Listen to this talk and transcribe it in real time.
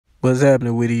What's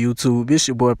happening with the YouTube? It's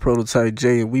your boy Prototype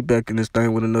J, and we back in this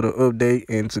thing with another update.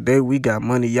 And today we got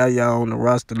Money Yaya on the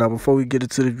roster. Now, before we get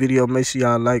into the video, make sure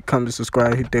y'all like, comment,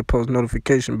 subscribe, hit that post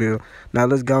notification bell. Now,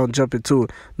 let's go and jump into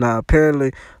it. Now,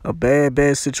 apparently, a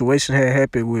bad situation had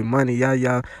happened with Money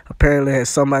Yaya. Apparently, had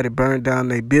somebody burned down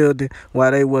their building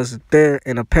while they wasn't there.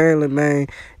 And apparently, man,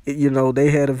 they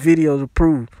had a video to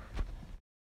prove.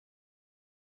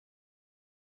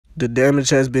 The damage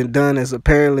has been done as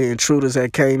apparently intruders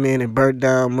had came in and burnt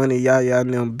down Money Yaya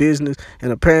and them business.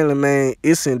 And apparently, man,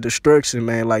 it's in destruction,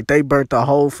 man. Like, they burnt the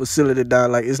whole facility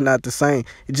down. Like, it's not the same.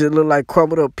 It just looked like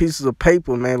crumbled up pieces of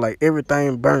paper, man. Like,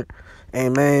 everything burnt.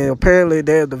 And, man, apparently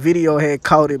the video had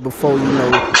caught it before,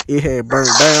 it had burnt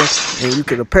down. And you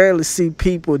could apparently see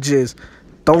people just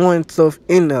throwing stuff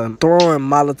in there, throwing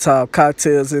Molotov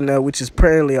cocktails in there, which is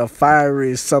apparently a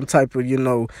fiery, some type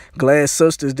of, glass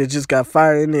substance that just got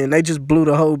fire in there, and they just blew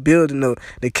the whole building up.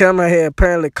 The camera had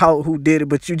apparently caught who did it,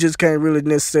 but you just can't really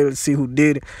necessarily see who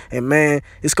did it. And, man,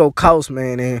 it's gonna cost,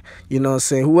 man, and, what I'm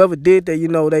saying, whoever did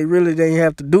that, they really didn't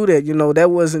have to do that,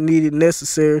 that wasn't needed,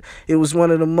 necessary. It was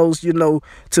one of the most,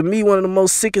 to me, one of the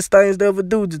most sickest things to ever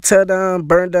do, to tear down,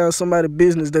 burn down somebody's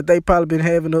business that they probably been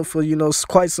having up for,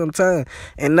 quite some time,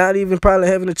 and not even probably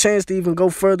having a chance to even go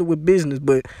further with business.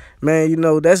 But, man,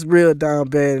 that's real down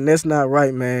bad, and that's not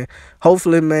right, man.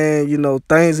 Hopefully, man,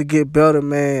 things will get better,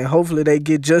 man. Hopefully they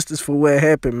get justice for what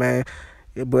happened, man.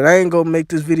 But I ain't gonna make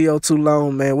this video too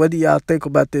long, man. What do y'all think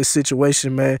about this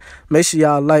situation, man? Make sure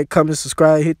y'all like, comment,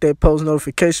 subscribe, hit that post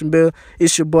notification bell.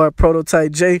 It's your boy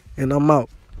Prototype J, and I'm out.